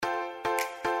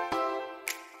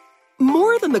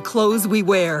More than the clothes we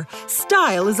wear,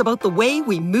 style is about the way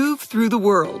we move through the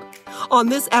world. On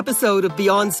this episode of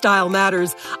Beyond Style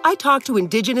Matters, I talk to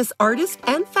Indigenous artist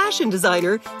and fashion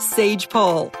designer Sage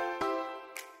Paul.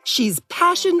 She's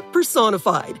passion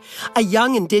personified, a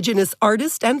young Indigenous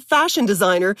artist and fashion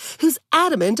designer who's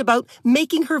adamant about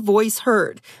making her voice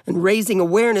heard and raising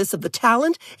awareness of the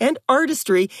talent and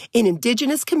artistry in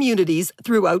Indigenous communities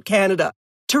throughout Canada.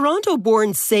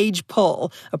 Toronto-born Sage Paul,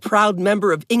 a proud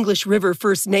member of English River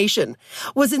First Nation,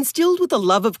 was instilled with a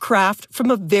love of craft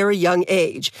from a very young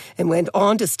age and went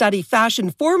on to study fashion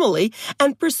formally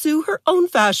and pursue her own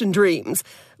fashion dreams.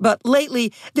 But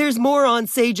lately, there's more on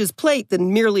Sage's plate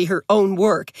than merely her own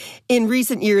work. In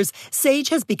recent years, Sage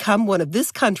has become one of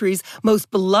this country's most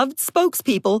beloved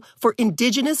spokespeople for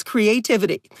Indigenous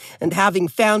creativity. And having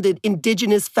founded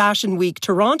Indigenous Fashion Week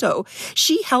Toronto,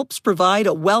 she helps provide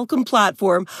a welcome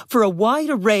platform for a wide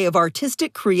array of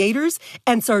artistic creators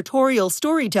and sartorial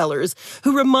storytellers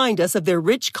who remind us of their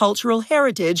rich cultural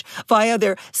heritage via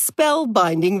their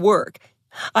spellbinding work.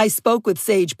 I spoke with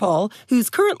Sage Paul, who's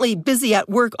currently busy at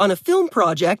work on a film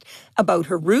project, about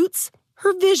her roots,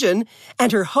 her vision,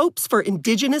 and her hopes for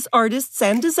Indigenous artists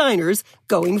and designers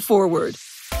going forward.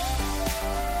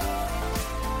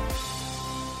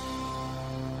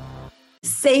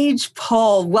 Sage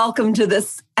Paul, welcome to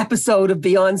this episode of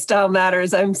Beyond Style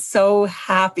Matters. I'm so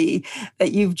happy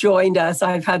that you've joined us.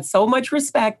 I've had so much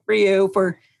respect for you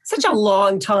for such a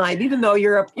long time, even though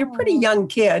you're a pretty young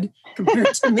kid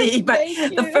compared to me. But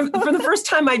for the first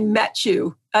time I met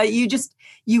you,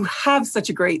 you have such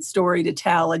a great story to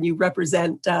tell, and you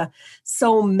represent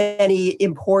so many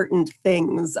important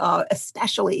things,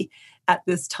 especially at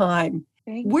this time.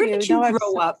 Where did you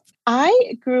grow up?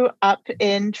 I grew up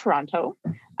in Toronto.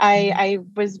 I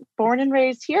was born and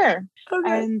raised here.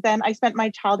 Okay. And then I spent my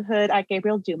childhood at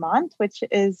Gabriel Dumont, which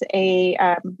is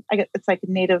it's like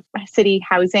a native city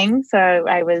housing. So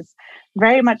I was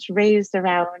very much raised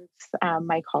around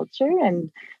my culture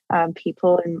and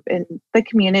people in the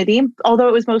community, although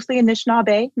it was mostly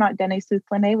Anishinaabe, not Dene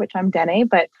Soothlanay, which I'm Dene,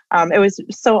 but it was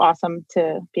so awesome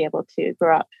to be able to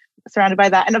grow up surrounded by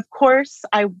that. And of course,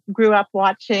 I grew up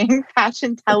watching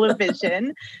fashion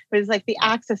television. It was like the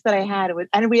access that I had.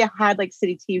 And we had like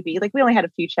city TV. Like we only had a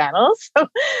few channels. So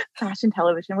fashion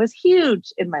television was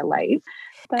huge in my life.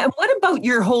 And what about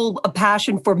your whole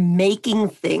passion for making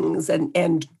things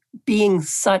and being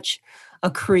such a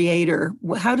creator?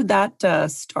 How did that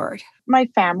start? My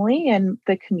family and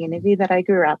the community that I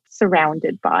grew up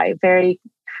surrounded by, very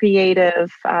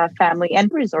creative family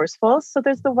and resourceful. So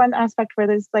there's the one aspect where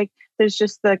there's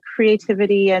just the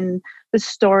creativity and the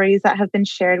stories that have been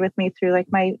shared with me through like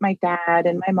my dad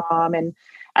and my mom and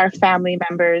our family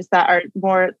members that are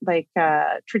more like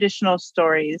traditional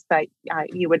stories that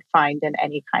you would find in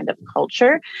any kind of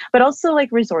culture, but also like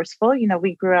resourceful. You know,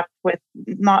 we grew up with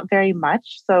not very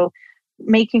much. So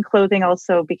making clothing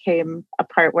also became a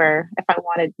part where if I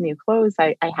wanted new clothes,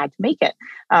 I had to make it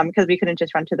because we couldn't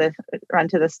just run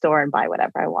to the store and buy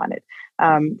whatever I wanted.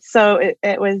 So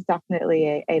it was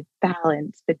definitely a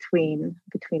balance between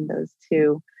those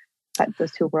two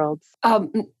worlds.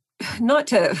 Not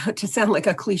to sound like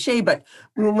a cliche, but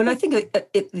when I think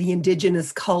of the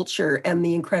Indigenous culture and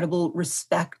the incredible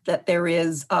respect that there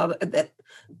is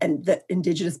that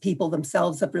Indigenous people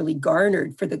themselves have really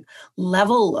garnered for the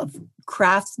level of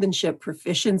craftsmanship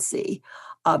proficiency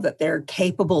that they're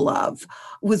capable of.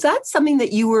 Was that something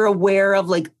that you were aware of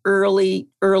like early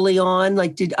on?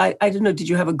 Like I don't know, did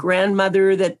you have a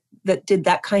grandmother that did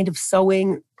that kind of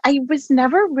sewing? I was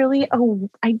never really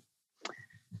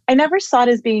I never saw it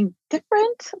as being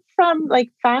different from like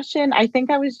fashion. I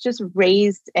think I was just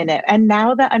raised in it. And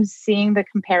now that I'm seeing the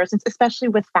comparisons, especially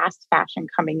with fast fashion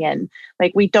coming in,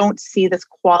 like we don't see this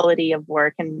quality of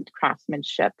work and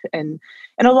craftsmanship in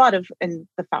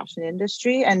the fashion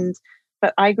industry.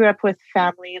 But I grew up with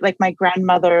family, like my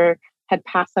grandmother had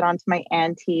passed it on to my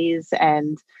aunties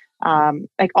and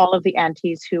like all of the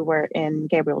aunties who were in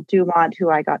Gabriel Dumont, who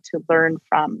I got to learn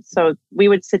from. So we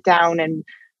would sit down and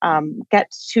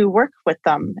get to work with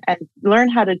them and learn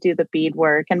how to do the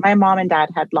beadwork. And my mom and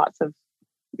dad had lots of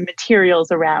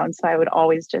materials around, so I would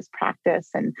always just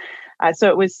practice. And so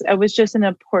it was just an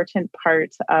important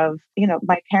part of,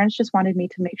 my parents just wanted me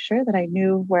to make sure that I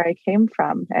knew where I came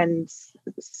from. And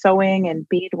sewing and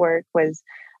beadwork was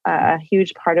a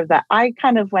huge part of that. I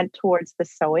kind of went towards the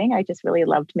sewing. I just really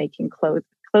loved making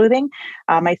clothing.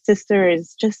 My sister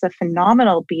is just a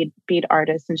phenomenal bead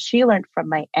artist, and she learned from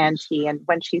my auntie. And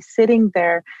when she's sitting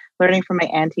there learning from my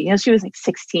auntie. She was like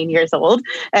 16 years old,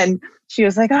 and she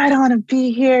was like, "Oh, I don't want to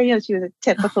be here." She was a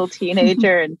typical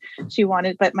teenager, and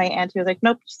but my auntie was like,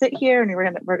 "Nope, sit here, and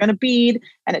we're gonna bead."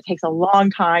 And it takes a long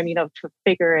time, to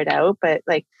figure it out. But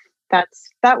like, that's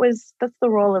the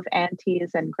role of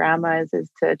aunties and grandmas, is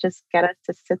to just get us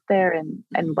to sit there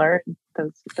and learn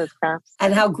those crafts.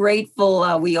 And how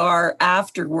grateful we are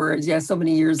afterwards, so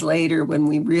many years later, when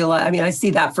we realize, I see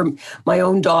that from my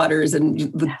own daughters and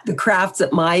the crafts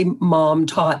that my mom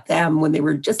taught them when they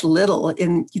were just little.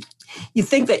 And you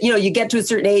think that, you get to a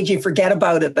certain age, you forget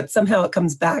about it, but somehow it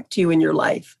comes back to you in your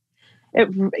life.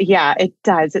 It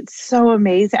does. It's so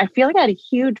amazing. I feel like I had a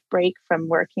huge break from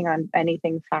working on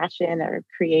anything fashion or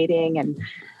creating, and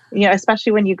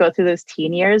especially when you go through those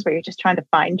teen years where you're just trying to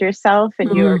find yourself,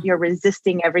 and you're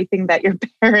resisting everything that your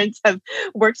parents have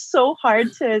worked so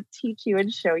hard to teach you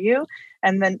and show you,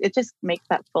 and then it just makes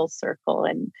that full circle.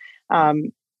 And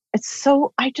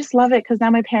I just love it, because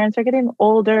now my parents are getting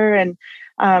older, and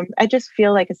I just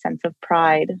feel like a sense of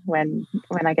pride when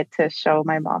I get to show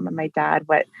my mom and my dad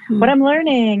what I'm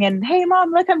learning. And, hey, Mom,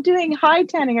 look, I'm doing high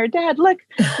tanning. Or, Dad, look,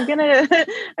 I'm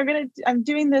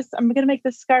doing this. I'm gonna make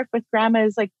this scarf with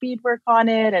Grandma's like beadwork on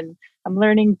it, and I'm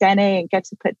learning dene and get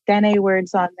to put dene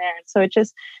words on there. So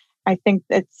I think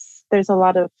there's a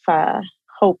lot of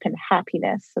hope and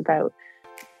happiness about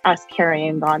us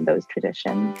carrying on those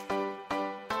traditions.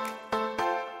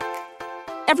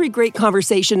 Every great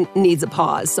conversation needs a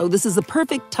pause, so this is the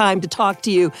perfect time to talk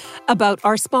to you about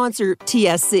our sponsor,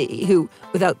 TSC, who,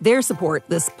 without their support,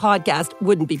 this podcast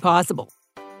wouldn't be possible.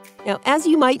 Now, as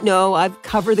you might know, I've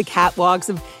covered the catwalks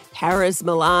of Paris,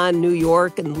 Milan, New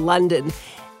York, and London.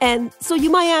 And so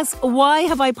you might ask, why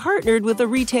have I partnered with a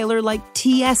retailer like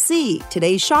TSC,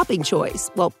 today's shopping choice?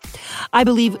 Well, I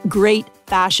believe great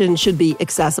fashion should be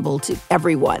accessible to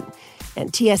everyone.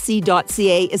 And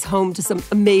TSC.ca is home to some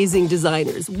amazing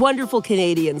designers, wonderful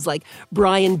Canadians like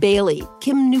Brian Bailey,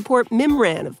 Kim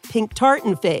Newport-Mimran of Pink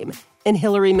Tartan fame, and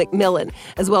Hilary McMillan,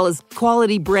 as well as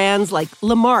quality brands like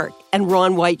Lamarck and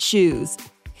Ron White Shoes.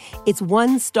 It's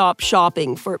one-stop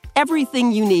shopping for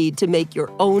everything you need to make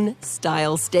your own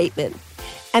style statement.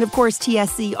 And of course,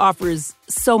 TSC offers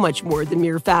so much more than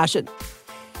mere fashion.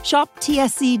 Shop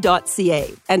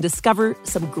tsc.ca and discover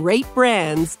some great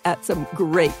brands at some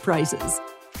great prices.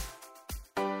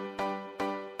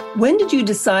 When did you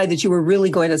decide that you were really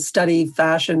going to study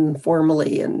fashion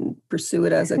formally and pursue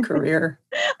it as a career?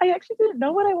 I actually didn't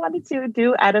know what I wanted to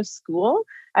do out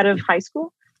of high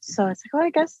school. So it's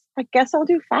like, well, I guess I'll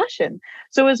do fashion.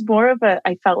 So it was more of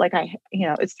I felt like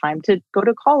it's time to go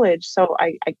to college. So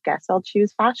I guess I'll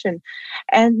choose fashion.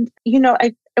 And,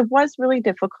 it was really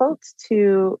difficult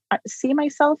to see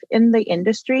myself in the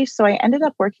industry. So I ended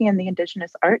up working in the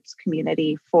Indigenous arts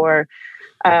community for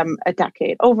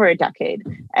over a decade.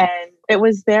 And it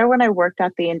was there when I worked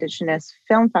at the Indigenous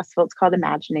Film Festival. It's called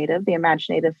Imaginative. The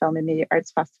Imaginative Film and Media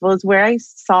Arts Festival is where I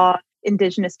saw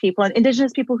Indigenous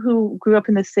people who grew up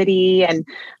in the city and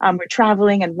were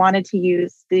traveling and wanted to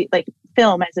use the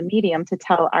film as a medium to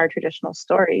tell our traditional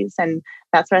stories. And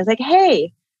that's where I was like,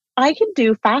 hey, I can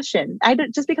do fashion.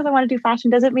 Just because I want to do fashion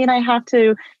doesn't mean I have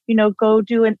to, go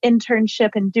do an internship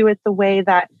and do it the way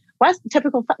that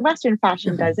typical Western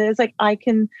fashion does it. It's like I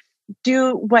can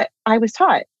do what I was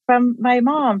taught from my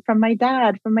mom, from my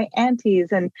dad, from my aunties,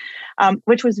 and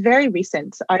which was very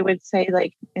recent. I would say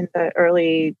in the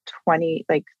early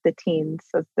the teens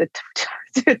of the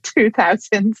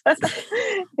 2000s.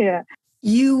 Yeah.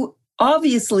 You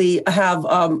obviously have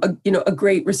a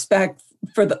great respect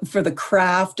for the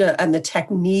craft and the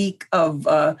technique of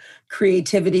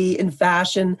creativity in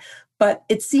fashion. But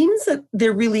it seems that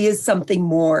there really is something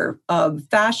more of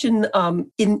fashion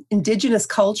in Indigenous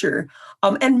culture,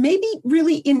 and maybe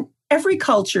really in every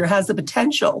culture has the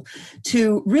potential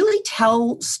to really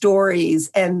tell stories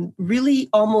and really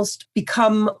almost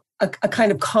become a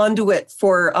kind of conduit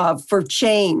for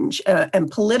change and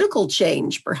political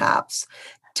change, perhaps.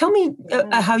 Tell me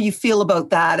how you feel about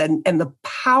that and the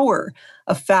power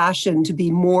of fashion to be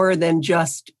more than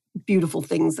just beautiful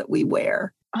things that we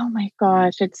wear. Oh my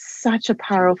gosh, it's such a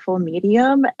powerful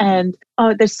medium. And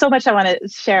there's so much I want to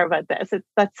share about this.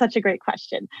 That's such a great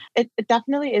question. It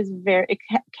definitely is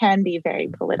can be very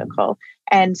political.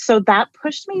 And so that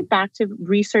pushed me back to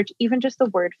research even just the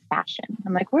word fashion.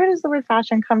 I'm like, where does the word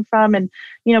fashion come from? And,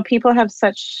 people have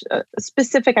such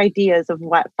specific ideas of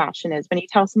what fashion is. When you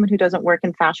tell someone who doesn't work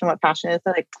in fashion what fashion is,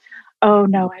 they're like, oh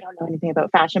no, I don't know anything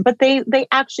about fashion. But they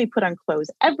actually put on clothes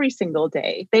every single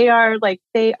day. They are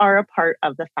a part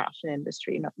of the fashion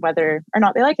industry, whether or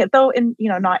not they like it. Though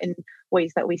not in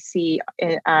ways that we see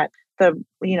at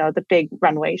the big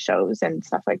runway shows and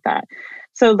stuff like that.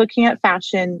 So looking at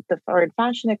fashion, the forward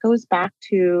fashion, it goes back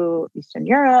to Eastern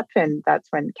Europe, and that's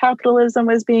when capitalism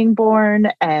was being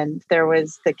born, and there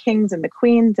was the kings and the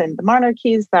queens and the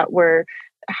monarchies that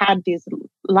had these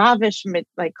lavish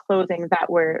like clothing that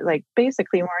were like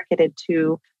basically marketed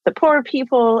to the poor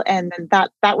people, and then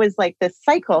that was like this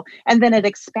cycle, and then it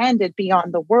expanded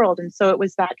beyond the world. And so it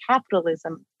was that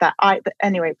capitalism that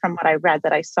anyway, from what I read,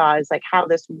 that I saw is like how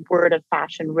this word of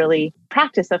fashion, really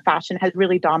practice of fashion, has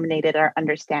really dominated our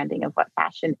understanding of what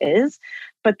fashion is.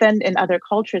 But then in other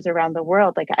cultures around the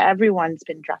world, like everyone's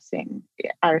been dressing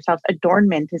ourselves.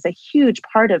 Adornment is a huge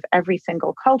part of every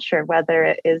single culture,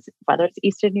 whether it's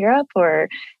Eastern Europe or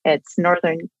it's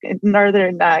northern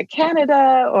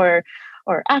Canada or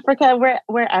Africa,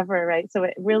 wherever, right? So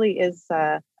it really is,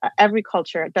 every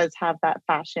culture does have that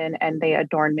fashion and the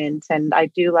adornment. And I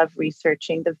do love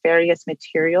researching the various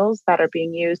materials that are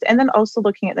being used, and then also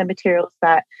looking at the materials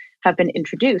that have been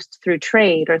introduced through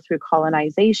trade or through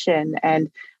colonization,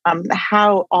 and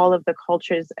how all of the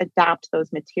cultures adapt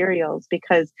those materials.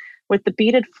 Because with the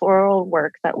beaded floral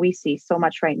work that we see so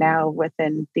much right now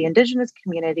within the Indigenous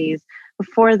communities,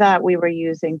 before that we were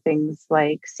using things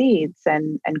like seeds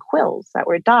and quills that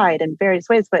were dyed in various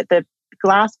ways, but the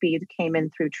glass bead came in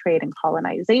through trade and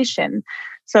colonization.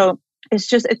 So it's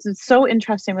so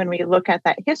interesting when we look at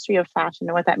that history of fashion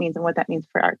and what that means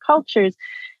for our cultures.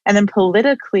 And then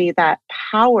politically, that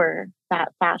power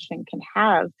that fashion can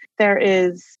have. There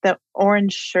is the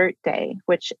Orange Shirt Day,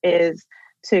 which is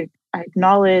to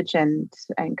acknowledge and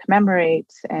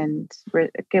commemorate and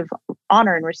give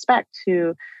honor and respect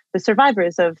to the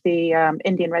survivors of the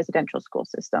Indian residential school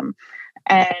system.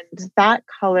 And that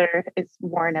color is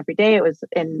worn every day. It was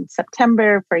in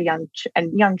September for young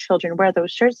children wear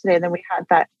those shirts today. And then we had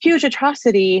that huge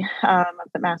atrocity of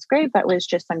the mass grave that was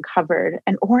just uncovered.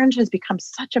 And orange has become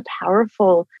such a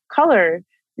powerful color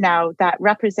now that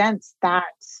represents that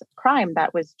crime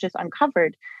that was just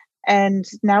uncovered. And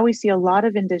now we see a lot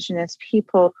of Indigenous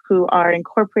people who are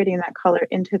incorporating that color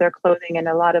into their clothing, and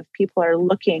a lot of people are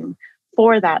looking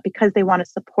for that because they want to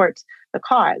support the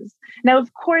cause. Now,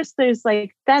 of course, there's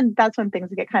then that's when things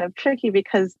get kind of tricky,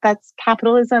 because that's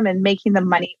capitalism and making the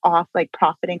money off,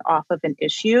 profiting off of an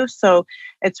issue. So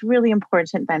it's really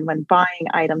important then when buying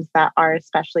items that are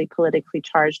especially politically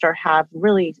charged or have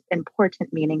really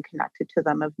important meaning connected to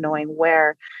them, of knowing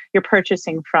where you're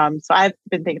purchasing from. So I've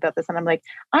been thinking about this, and I'm like,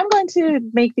 I'm going to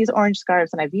make these orange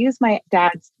scarves, and I've used my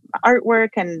dad's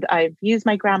artwork and I've used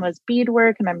my grandma's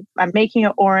beadwork, and I'm making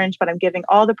it orange, but I'm giving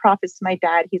all the profits to my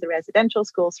dad. He's a residential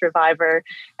school survivor.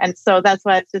 And so that's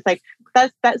why it's just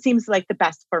that seems like the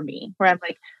best for me, where I'm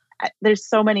like, there's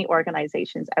so many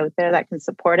organizations out there that can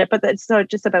support it, but it's so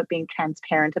just about being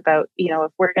transparent about,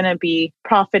 if we're going to be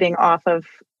profiting off of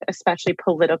especially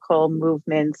political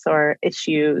movements or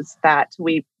issues, that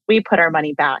we put our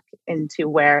money back into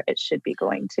where it should be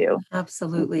going to.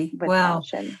 Absolutely. Wow.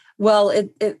 Fashion. Well,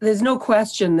 there's no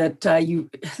question that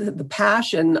the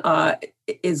passion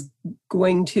is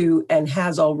going to and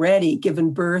has already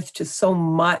given birth to so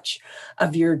much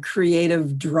of your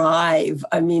creative drive.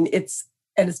 I mean,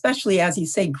 and especially, as you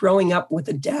say, growing up with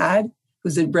a dad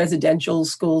who's a residential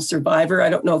school survivor. I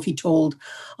don't know if he told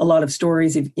a lot of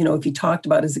stories, if he talked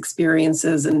about his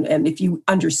experiences, and if you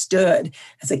understood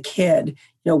as a kid,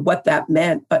 what that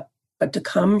meant, but to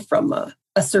come from a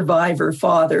survivor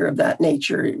father of that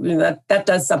nature, that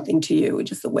does something to you,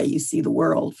 just the way you see the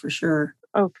world, for sure.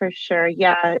 Oh, for sure.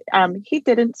 Yeah. He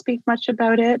didn't speak much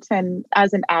about it. And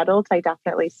as an adult, I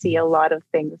definitely see a lot of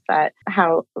things that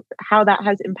how that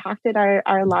has impacted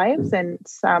our lives and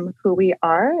who we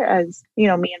are as, me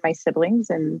and my siblings,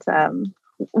 and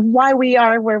why we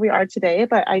are where we are today.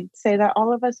 But I'd say that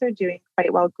all of us are doing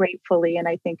quite well, gratefully. And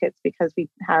I think it's because we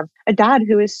have a dad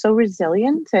who is so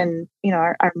resilient, and,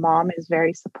 our mom is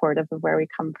very supportive of where we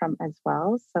come from as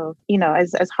well. So,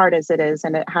 as hard as it is,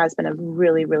 and it has been a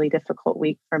really, really difficult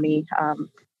week for me.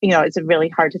 It's really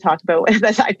hard to talk about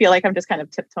this. I feel like I'm just kind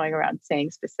of tiptoeing around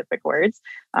saying specific words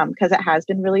because it has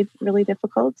been really, really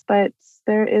difficult. But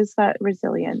there is that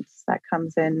resilience that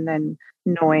comes in, and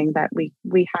knowing that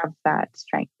we have that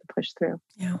strength to push through.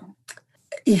 Yeah.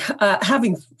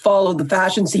 Having followed the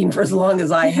fashion scene for as long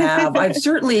as I have, I've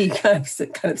certainly kind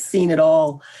of seen it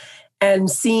all, and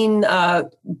seen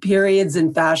periods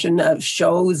in fashion,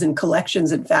 shows and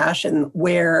collections in fashion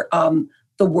where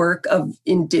the work of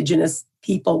Indigenous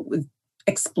people was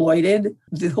exploited,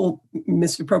 the whole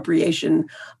misappropriation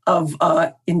of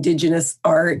Indigenous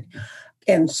art.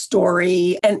 and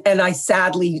story. And I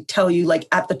sadly tell you, like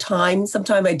at the time,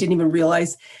 sometime I didn't even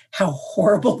realize how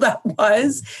horrible that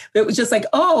was. It was just like,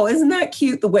 oh, isn't that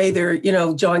cute the way they're,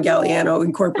 John Galliano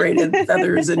incorporated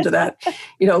feathers into that,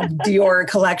 Dior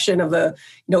collection of the,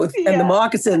 and the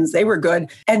moccasins, they were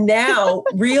good. And now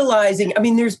realizing,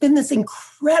 there's been this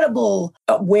incredible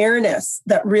awareness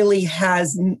that really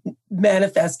has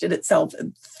manifested itself.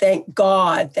 Thank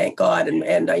God.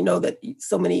 And I know that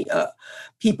so many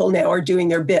people now are doing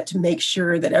their bit to make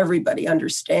sure that everybody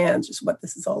understands just what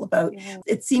this is all about. Yeah.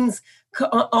 It seems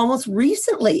almost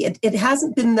recently, it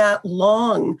hasn't been that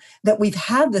long that we've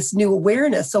had this new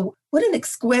awareness. So what an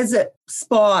exquisite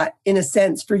spot, in a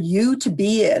sense, for you to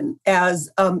be in as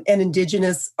an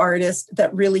Indigenous artist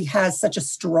that really has such a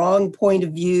strong point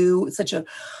of view, such a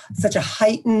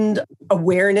heightened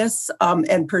awareness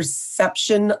and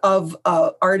perception of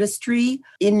artistry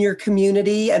in your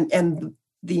community and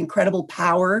the incredible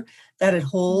power that it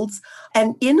holds.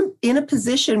 And in a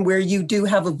position where you do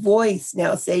have a voice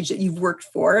now, Sage, that you've worked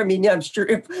for. I'm sure,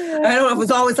 I don't know if it was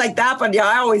always like that, but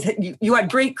you had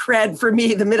great cred for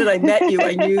me. The minute I met you,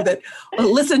 I knew that,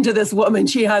 listen to this woman,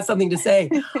 she has something to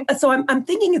say. So I'm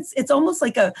thinking it's almost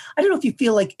like I don't know if you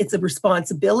feel like it's a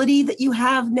responsibility that you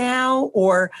have now,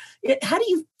 or how do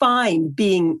you find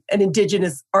being an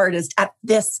Indigenous artist at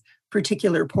this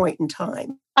particular point in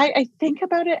time? I think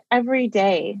about it every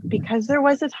day, because there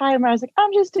was a time where I was like,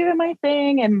 I'm just doing my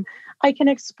thing and I can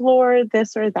explore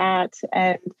this or that.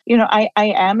 And, I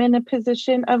am in a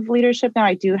position of leadership now.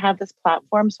 I do have this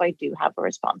platform, so I do have a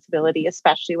responsibility,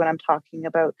 especially when I'm talking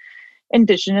about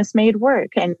Indigenous made work.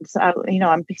 And, it's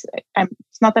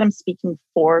not that I'm speaking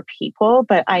for people,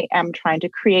 but I am trying to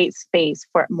create space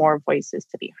for more voices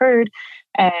to be heard.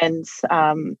 And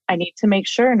I need to make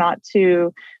sure not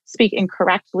to speak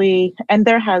incorrectly. And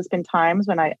there has been times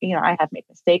when I have made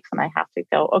mistakes and I have to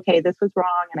go, okay, this was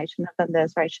wrong and I shouldn't have done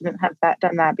this, or I shouldn't have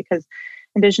done that, because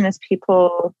Indigenous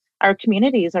people, our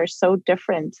communities are so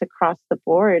different across the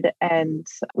board. And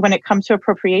when it comes to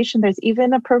appropriation, there's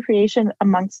even appropriation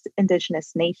amongst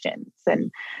Indigenous nations.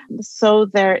 And so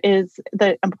there is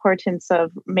the importance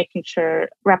of making sure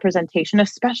representation,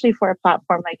 especially for a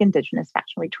platform like Indigenous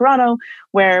Fashion Week Toronto,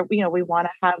 where we want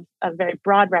to have a very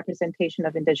broad representation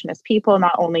of Indigenous people,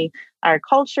 not only our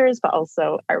cultures, but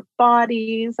also our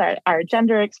bodies, our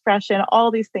gender expression,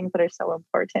 all these things that are so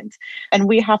important. And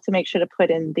we have to make sure to put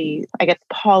in the,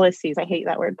 policies. I hate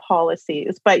that word,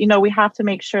 policies, but we have to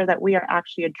make sure that we are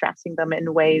actually addressing them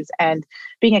in ways and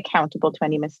being accountable to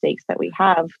any mistakes that we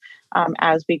have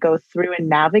as we go through and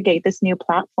navigate this new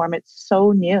platform. It's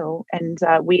so new, and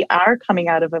we are coming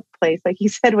out of a place, like you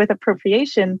said, with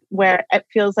appropriation, where it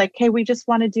feels like, hey, we just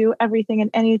want to do everything and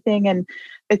anything, and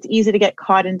it's easy to get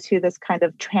caught into this kind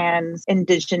of trans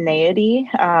indigeneity.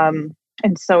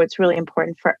 And so it's really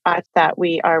important for us that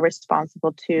we are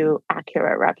responsible to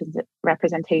accurate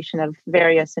representation of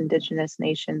various Indigenous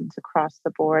nations across the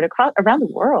board, around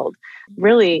the world,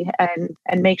 really,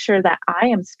 and make sure that I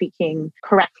am speaking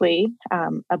correctly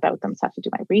about them. So I have to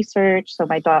do my research. So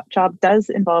my job does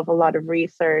involve a lot of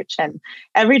research. And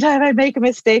every time I make a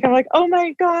mistake, I'm like, oh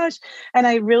my gosh. And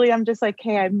I'm just like,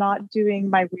 hey, I'm not doing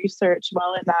my research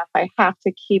well enough. I have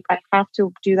to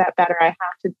do that better. I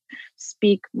have to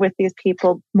speak with these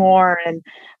people more and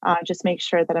just make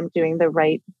sure that I'm doing the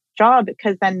right job,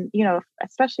 because then,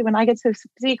 especially when I get to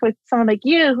speak with someone like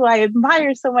you, who I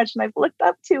admire so much and I've looked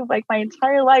up to like my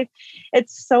entire life,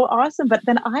 it's so awesome. But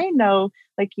then I know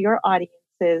like your audiences,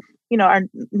 are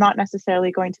not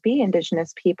necessarily going to be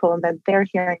Indigenous people, and then they're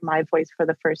hearing my voice for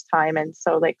the first time. And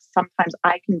so like sometimes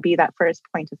I can be that first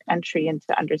point of entry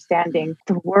into understanding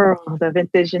the world of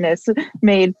Indigenous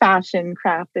made fashion,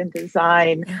 craft, and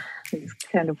design. Is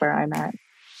kind of where I'm at.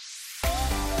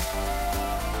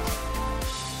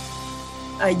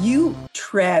 You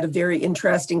tread a very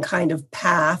interesting kind of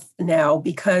path now,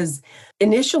 because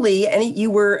initially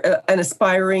you were an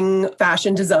aspiring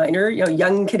fashion designer,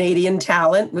 young Canadian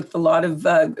talent with a lot of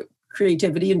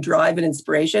creativity and drive and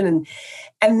inspiration.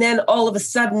 And then all of a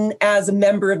sudden, as a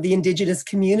member of the Indigenous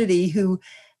community who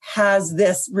has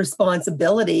this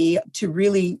responsibility to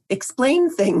really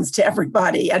explain things to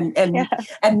everybody and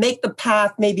make the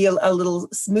path maybe a little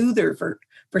smoother for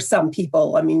some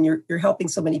people. You're helping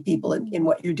so many people in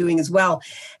what you're doing as well.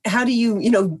 How do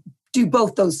you, do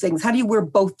both those things? How do you wear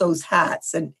both those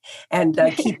hats and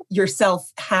keep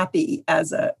yourself happy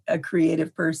as a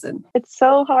creative person? It's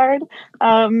so hard.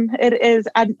 It is.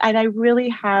 And I really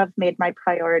have made my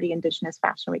priority Indigenous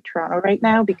Fashion Week Toronto right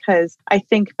now, because I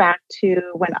think back to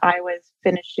when I was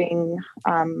finishing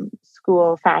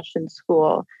fashion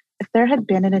school, if there had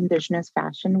been an Indigenous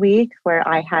Fashion Week where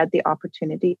I had the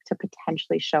opportunity to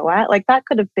potentially show at, like that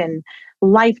could have been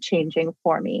life-changing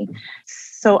for me.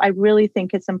 So I really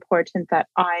think it's important that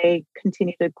I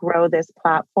continue to grow this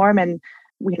platform, and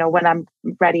when I'm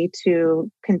ready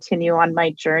to continue on my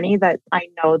journey, that I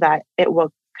know that it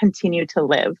will continue to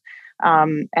live.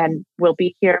 And we'll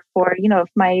be here for, if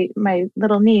my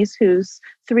little niece, who's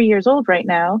 3 years old right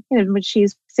now, when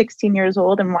she's 16 years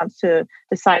old and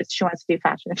decides she wants to do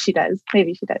fashion, if she does,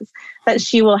 maybe she does, that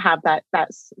she will have that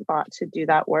spot to do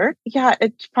that work. Yeah,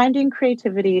 finding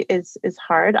creativity is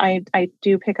hard. I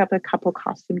do pick up a couple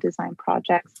costume design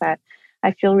projects that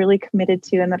I feel really committed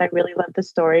to and that I really love the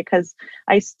story, because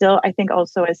I think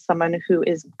also as someone who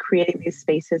is creating these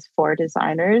spaces for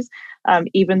designers,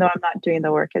 even though I'm not doing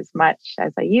the work as much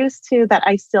as I used to, that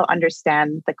I still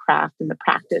understand the craft and the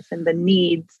practice and the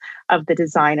needs of the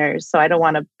designers. So I don't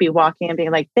want to be walking and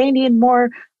being like, they need more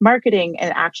marketing,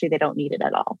 and actually they don't need it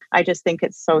at all. I just think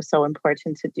it's so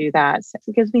important to do that.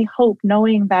 It gives me hope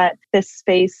knowing that this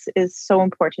space is so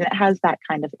important. It has that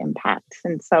kind of impact.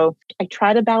 And so I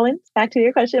try to balance. Back to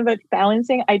your question about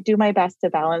balancing, I do my best to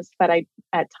balance, but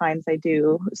at times I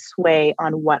do sway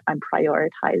on what I'm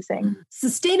prioritizing.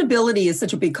 Sustainability is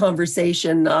such a big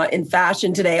conversation in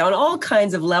fashion today on all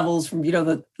kinds of levels, from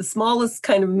the smallest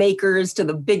kind of makers to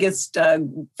the biggest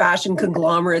fashion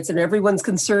conglomerates, and everyone's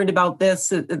concerned about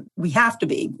this. We have to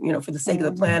be, for the sake of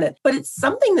the planet. But it's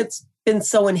something that's been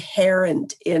so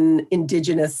inherent in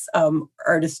Indigenous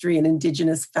artistry and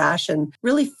Indigenous fashion,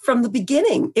 really from the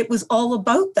beginning. It was all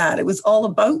about that. It was all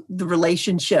about the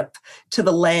relationship to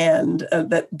the land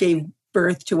that gave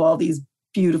birth to all these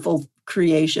beautiful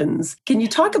creations. Can you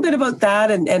talk a bit about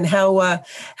that and how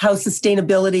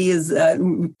sustainability is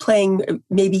playing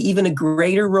maybe even a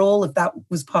greater role, if that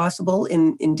was possible,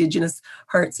 in Indigenous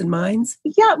hearts and minds?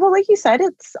 Yeah, well, like you said,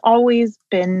 it's always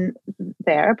been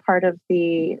there, part of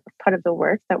the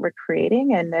work that we're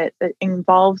creating, and it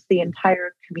involves the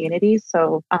entire community.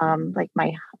 So, like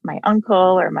my uncle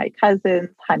or my cousins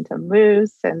hunt a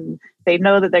moose, and they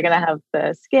know that they're going to have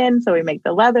the skin, so we make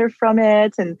the leather from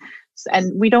it, and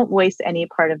we don't waste any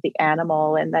part of the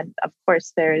animal. And then, of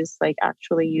course, there's like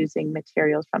actually using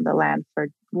materials from the land for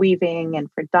weaving and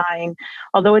for dyeing,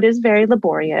 although it is very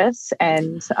laborious.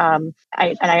 And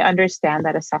I understand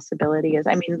that accessibility is,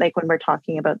 like when we're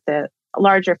talking about the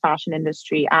larger fashion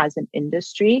industry as an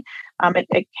industry,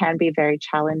 it can be very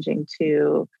challenging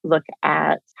to look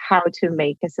at how to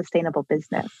make a sustainable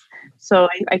business. So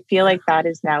I feel like that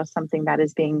is now something that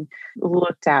is being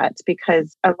looked at,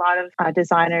 because a lot of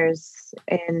designers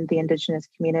in the Indigenous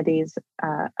communities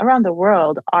around the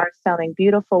world are selling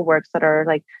beautiful works that are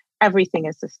like, everything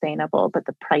is sustainable, but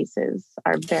the prices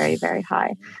are very, very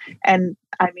high. And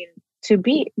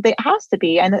it has to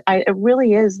be. And it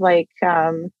really is like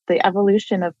the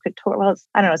evolution of couture. Well,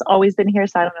 I don't know, it's always been here,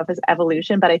 so I don't know if it's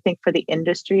evolution, but I think for the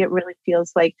industry, it really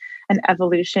feels like an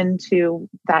evolution to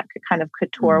that kind of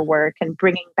couture work, and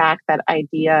bringing back that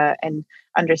idea and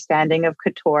understanding of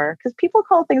couture, because people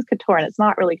call things couture and it's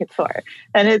not really couture.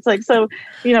 And it's like, so,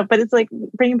 but it's like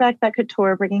bringing back that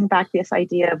couture, bringing back this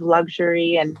idea of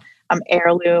luxury and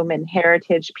heirloom and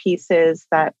heritage pieces,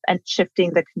 and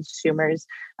shifting the consumer's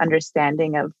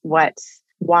understanding of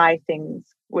why things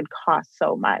would cost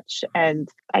so much. And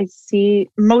I see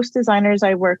most designers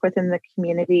I work with in the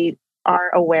community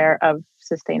are aware of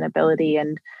sustainability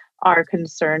and are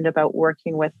concerned about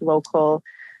working with local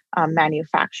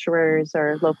manufacturers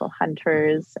or local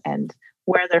hunters, and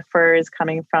where their fur is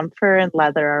coming from. Fur and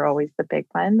leather are always the big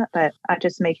one, but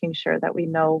just making sure that we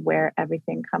know where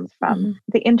everything comes from. Mm-hmm.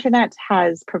 The internet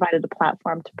has provided a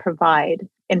platform to provide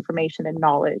information and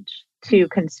knowledge to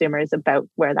consumers about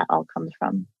where that all comes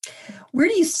from. Where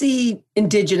do you see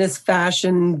Indigenous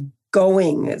fashion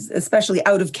going, especially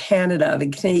out of Canada?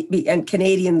 And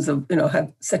Canadians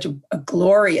have such a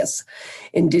glorious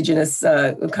Indigenous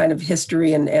kind of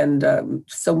history, and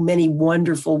so many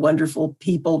wonderful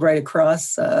people right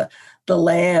across the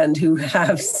land who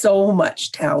have so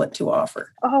much talent to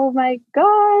offer. Oh my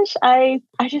gosh, I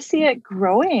just see it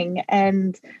growing.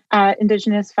 And at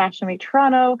Indigenous Fashion Week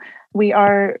Toronto,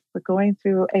 we're going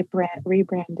through a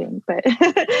rebranding, but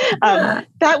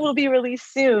that will be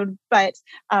released soon. But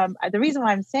the reason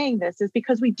why I'm saying this is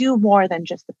because we do more than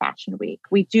just the Fashion Week.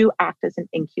 We do act as an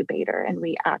incubator, and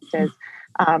we act as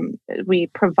we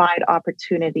provide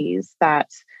opportunities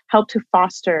that help to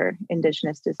foster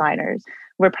Indigenous designers.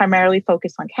 We're primarily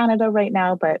focused on Canada right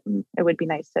now, but it would be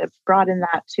nice to broaden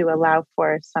that to allow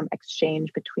for some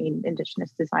exchange between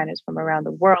Indigenous designers from around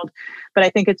the world. But I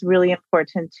think it's really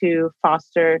important to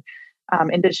foster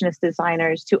Indigenous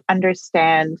designers to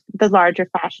understand the larger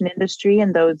fashion industry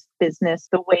and those business,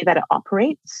 the way that it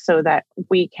operates, so that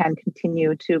we can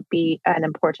continue to be an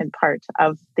important part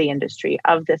of the industry,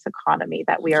 of this economy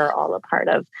that we are all a part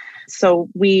of. So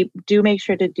we do make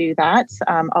sure to do that.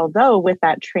 Although with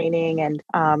that training and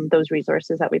those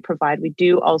resources that we provide, we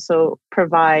do also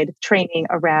provide training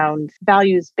around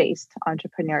values-based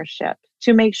entrepreneurship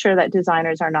to make sure that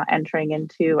designers are not entering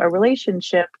into a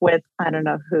relationship with, I don't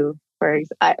know who,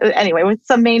 anyway, with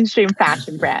some mainstream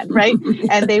fashion brand, right?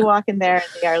 And they walk in there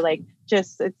and they are like,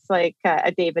 it's like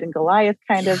a David and Goliath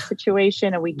kind of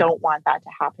situation. And we don't want that to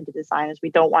happen to designers.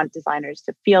 We don't want designers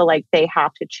to feel like they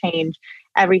have to change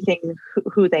everything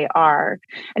who they are.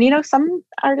 And, some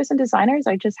artists and designers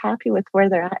are just happy with where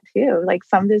they're at too. Like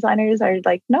some designers are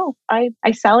like, no, I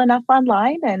sell enough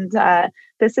online and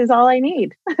this is all I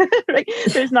need. Right?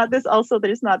 There's not this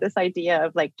idea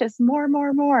of like just more,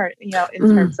 in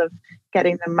terms of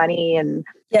getting the money. And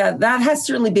yeah, that has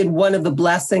certainly been one of the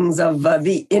blessings of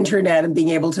the internet and being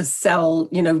able to sell,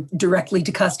 directly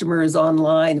to customers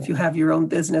online. If you have your own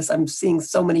business, I'm seeing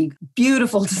so many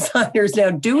beautiful designers now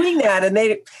doing that, and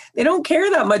they don't care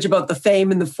that much about the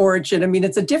fame and the fortune. I mean,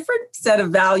 it's a different set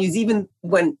of values. Even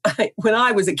when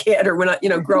I was a kid, or when I,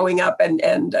 growing up, and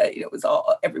it was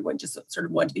all, everyone just sort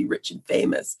of wanted to be rich and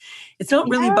famous. It's not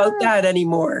really about that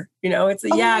anymore. It's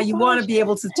you want to be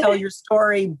able to tell your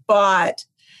story, but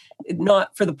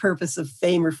not for the purpose of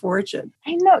fame or fortune.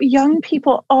 I know young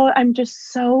people. Oh, I'm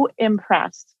just so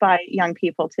impressed by young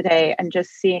people today, and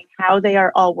just seeing how they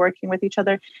are all working with each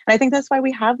other. And I think that's why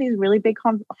we have these really big,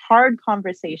 hard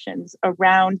conversations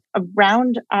around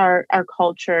our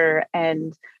culture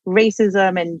and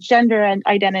racism and gender and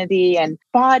identity and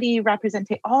body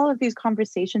representation. All of these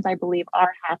conversations, I believe,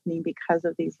 are happening because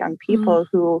of these young people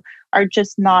who are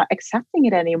just not accepting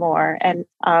it anymore. And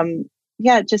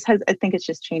I think it's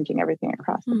just changing everything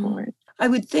across the board. I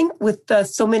would think with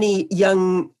so many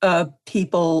young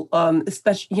people,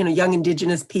 especially, young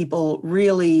Indigenous people,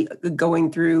 really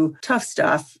going through tough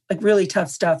stuff, like really tough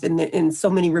stuff in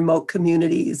so many remote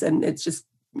communities. And it's just,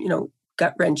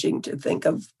 gut-wrenching to think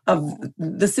of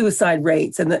the suicide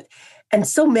rates and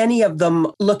so many of them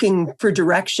looking for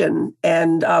direction,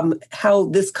 and how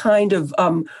this kind of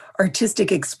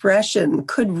artistic expression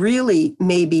could really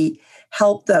maybe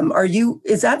help them.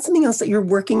 Is that something else that you're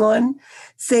working on,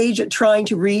 Sage, trying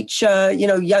to reach,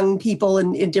 young people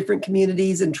in different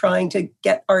communities and trying to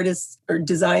get artists or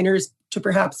designers to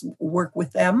perhaps work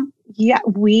with them? Yeah,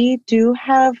 we do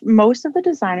have most of the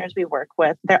designers we work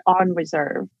with, they're on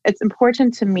reserve. It's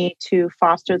important to me to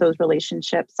foster those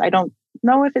relationships. I don't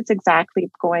know if it's exactly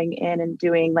going in and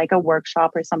doing like a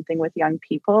workshop or something with young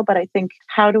people, but I think,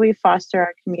 how do we foster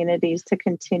our communities to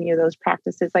continue those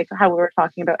practices? Like how we were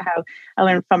talking about how I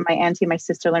learned from my auntie, my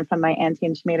sister learned from my auntie,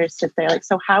 and she made her sit there. Like,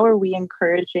 so how are we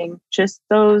encouraging just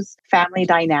those family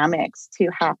dynamics to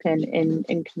happen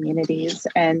in communities?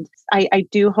 And I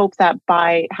do hope that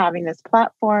by having this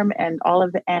platform and all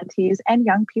of the aunties and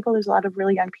young people, there's a lot of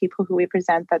really young people who we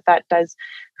present, that does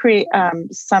create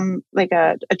some like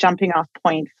a jumping off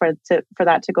point for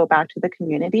that to go back to the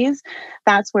communities.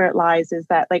 That's where it lies, is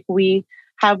that like we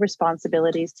have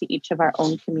responsibilities to each of our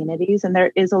own communities. And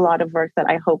there is a lot of work that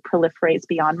I hope proliferates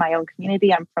beyond my own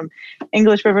community. I'm from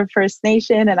English River First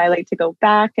Nation, and I like to go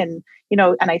back and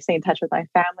I stay in touch with my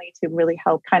family to really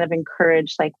help kind of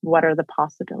encourage like what are the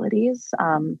possibilities.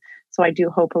 So I do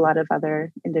hope a lot of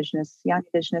other young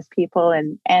Indigenous people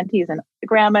and aunties and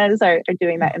grandmas are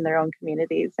doing that in their own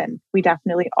communities. And we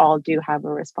definitely all do have a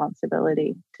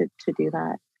responsibility to do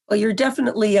that. Well, you're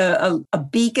definitely a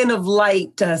beacon of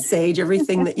light, Sage,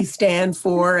 everything that you stand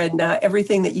for and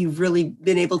everything that you've really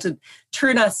been able to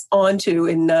turn us onto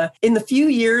in the few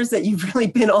years that you've really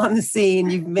been on the scene.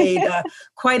 You've made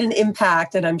quite an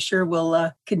impact, and I'm sure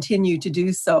will continue to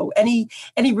do so. Any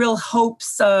real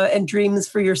hopes and dreams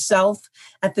for yourself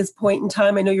at this point in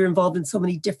time? I know you're involved in so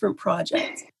many different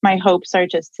projects. My hopes are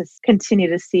just to continue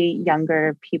to see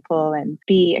younger people and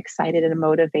be excited and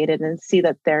motivated and see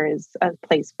that there is a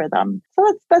place for them.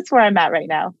 So that's where I'm at right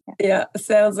now. Yeah,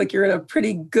 sounds like you're in a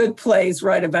pretty good place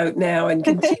right about now, and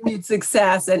continued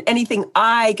success, and anything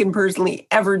I can personally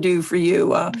ever do for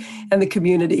you and the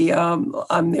community,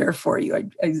 I'm there for you.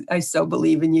 I so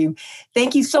believe in you.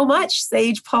 Thank you so much,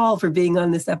 Sage Paul, for being on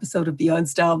this episode of Beyond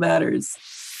Style Matters.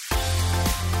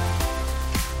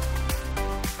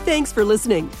 Thanks for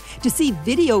listening. To see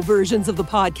video versions of the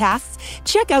podcasts,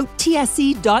 check out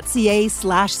tsc.ca/Style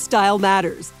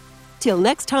Matters. Till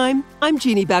next time, I'm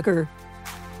Jeanne Becker.